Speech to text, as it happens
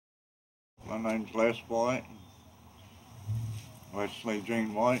My name's Les White, Wesley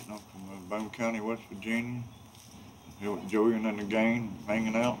Gene White. I'm from Boone County, West Virginia. Here with Julian and the gang,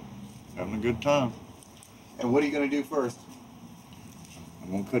 hanging out, having a good time. And what are you going to do first?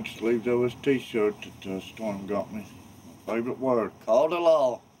 I'm going to cut the sleeves of this t-shirt that Storm got me. My favorite word, call the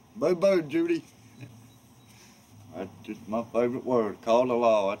law. Boo-boo, Judy. That's just my favorite word, call the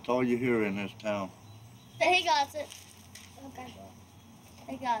law. That's all you hear in this town. He got it. Okay.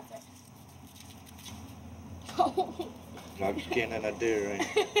 He got it. Like skinning a deer, ain't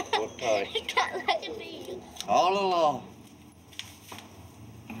it? What tight? He got like a deer. All the law.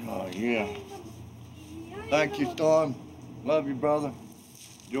 Oh, yeah. Thank you, Storm. Love you, brother.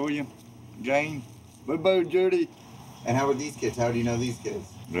 Julian, Jane, boo-boo, Judy. And how are these kids? How do you know these kids?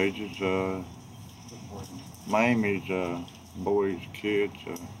 They just, Mamie's, boys' kids,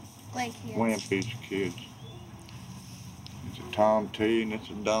 Like kids. Wimpy's kids. It's a Tom T and it's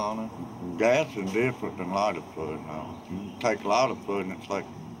a Donna. Gas is different than lighter fluid now. You take lighter fluid and it's like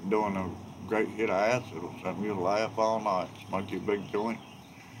doing a great hit of acid or something. You'll laugh all night, smoke your big joint.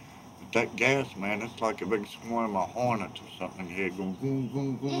 But that gas, man, it's like a big swarm of hornets or something in your head going boom,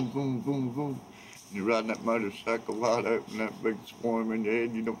 boom, boom, boom, boom, boom. You're riding that motorcycle wide open, that big swarm in your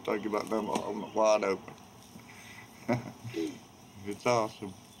head, you don't think about them all wide open. It's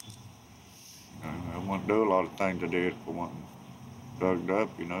awesome. I wouldn't do a lot of things I did if I wasn't drugged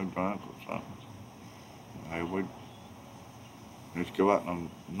up, you know, drunk or something. Hey, we'd just go out in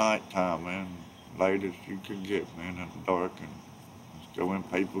the nighttime, man, late as you could get, man, in the dark, and just go in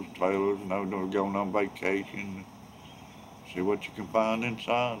people's trailers, and they're going on vacation, see what you can find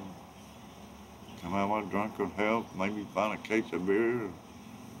inside. Come out with a drunken health, maybe find a case of beer, or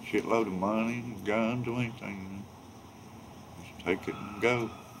a shitload of money, guns, or anything. You know. Just take it and go.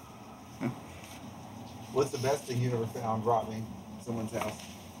 What's the best thing you ever found robbing someone's house?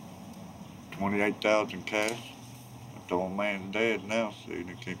 28,000 cash. I told my man's dad now, see,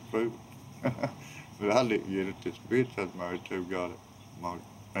 they can't prove it. But I didn't get it. This bitch I was married to got it. My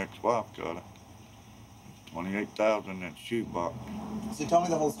ex-wife got it. 28,000 in that shoebox. So tell me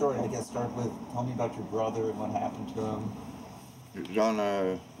the whole story. I guess start with, tell me about your brother and what happened to him. It was on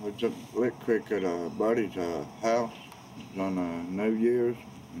it was up Lick Creek at a buddy's house. It was on New Year's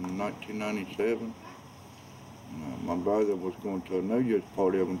in 1997. My brother was going to a New Year's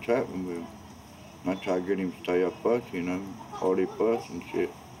party up in Chapmanville. And I tried to get him to stay up us, you know, party plus and shit.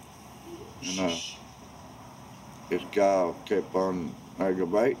 And this guy kept on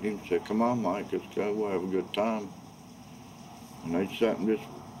aggravating him, said, come on, Mike, let's go, we'll have a good time. And they something just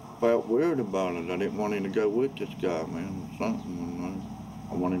felt weird about it. I didn't want him to go with this guy, man, or something. And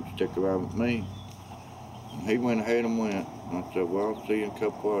I wanted him to stick around with me. And he went ahead and went. And I said, well, I'll see you in a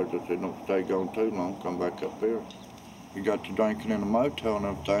couple hours. I said, don't stay gone too long, come back up here. He got to drinking in a motel and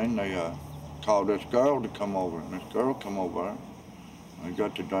everything. They called this girl to come over, and this girl come over. They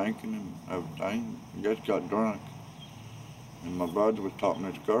got to drinking and everything. I guess got drunk. And my brother was talking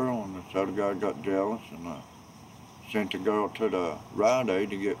to this girl, and this other guy got jealous and sent the girl to the Rite Aid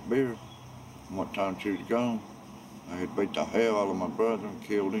to get beer. And what time she was gone, I had beat the hell out of my brother and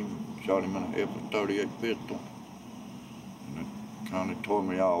killed him, shot him in the head with a .38 pistol. And it kind of tore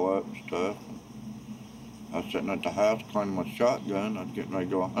me all up and stuff. I was sitting at the house cleaning my shotgun. I was getting ready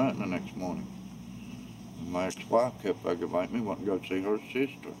to go hunting the next morning. And my ex-wife kept aggravating me, wanting to go see her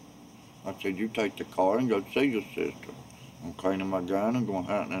sister. I said, you take the car and go see your sister. I'm cleaning my gun and going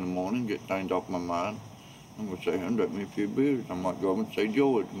hunting in the morning, get things off my mind. I'm going to say, and drink me a few beers. I might go over and see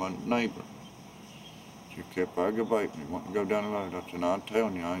George, my neighbor. She kept aggravating me, wanting to go down the road. I said, no, I'm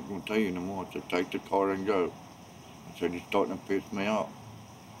telling you, I ain't going to tell you no more. I said, take the car and go. I said, you're starting to piss me off.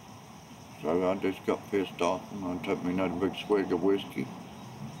 So I just got pissed off, and I took me another big swig of whiskey,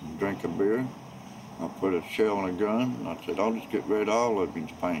 and drank a beer. I put a shell on a gun, and I said, I'll just get rid of all of his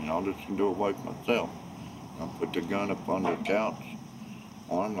pain. I'll just do away with myself. I put the gun up on the couch,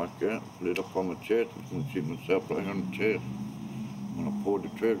 arm like that, put it up on my chest. I was going to shoot myself right on the chest. When I pulled the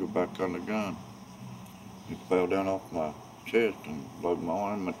trigger back on the gun, it fell down off my chest and blew my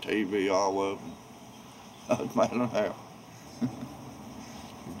arm, my TV, all up. I was mad at hell.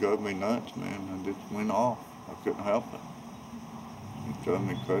 It drove me nuts, man. I just went off. I couldn't help it. It drove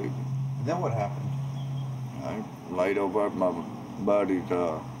me crazy. And then what happened? I laid over at my buddy's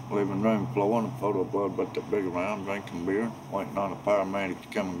living room floor and a photo blood about that big around, drinking beer, waiting on the paramedics to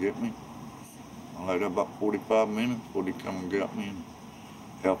come and get me. I laid there about 45 minutes before they come and got me and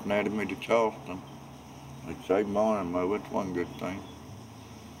helped native me to Charleston. They saved my arm, though. That's one good thing.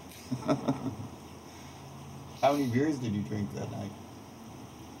 How many beers did you drink that night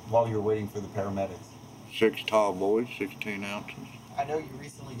while you were waiting for the paramedics? 6 tall boys, 16 ounces. I know you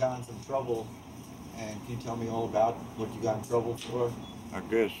recently got in some trouble, and can you tell me all about what you got in trouble for? I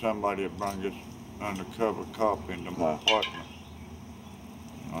guess somebody had brought this undercover cop into my apartment.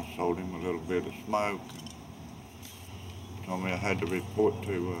 I sold him a little bit of smoke and told me I had to report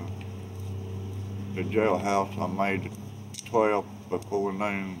to the jailhouse. I made it 12 before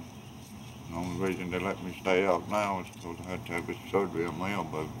noon. The only reason they let me stay out now is because I had to have this surgery on my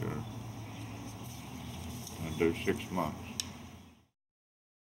elbow here. I do 6 months.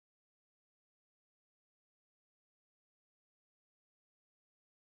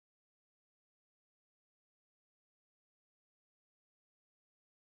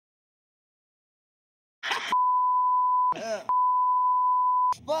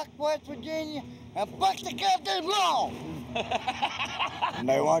 Fuck West Virginia and fuck the goddamn law. And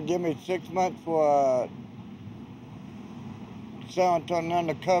they want to give me 6 months for selling to an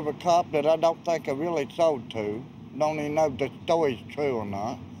undercover cop that I don't think I really sold to. Don't even know if the story's true or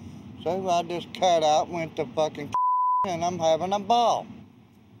not. So I just cut out, went to fucking and I'm having a ball.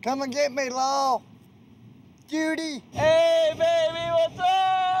 Come and get me, Law. Judy. Hey, baby, what's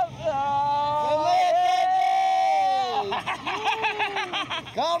up? Come Yeah.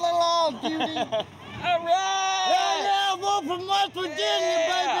 Call the Law, Judy. All right. Yeah, we're from West Virginia,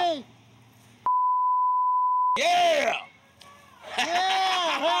 baby. Yeah. Yeah,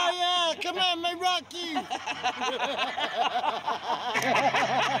 hell yeah. Come on, let me rock you.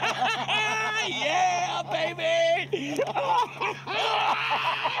 Yeah, baby.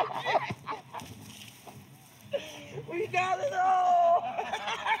 We got it all.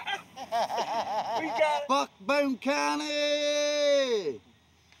 We got it. Fuck Boone County.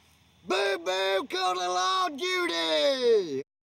 Boo boo, call the Law, Judy.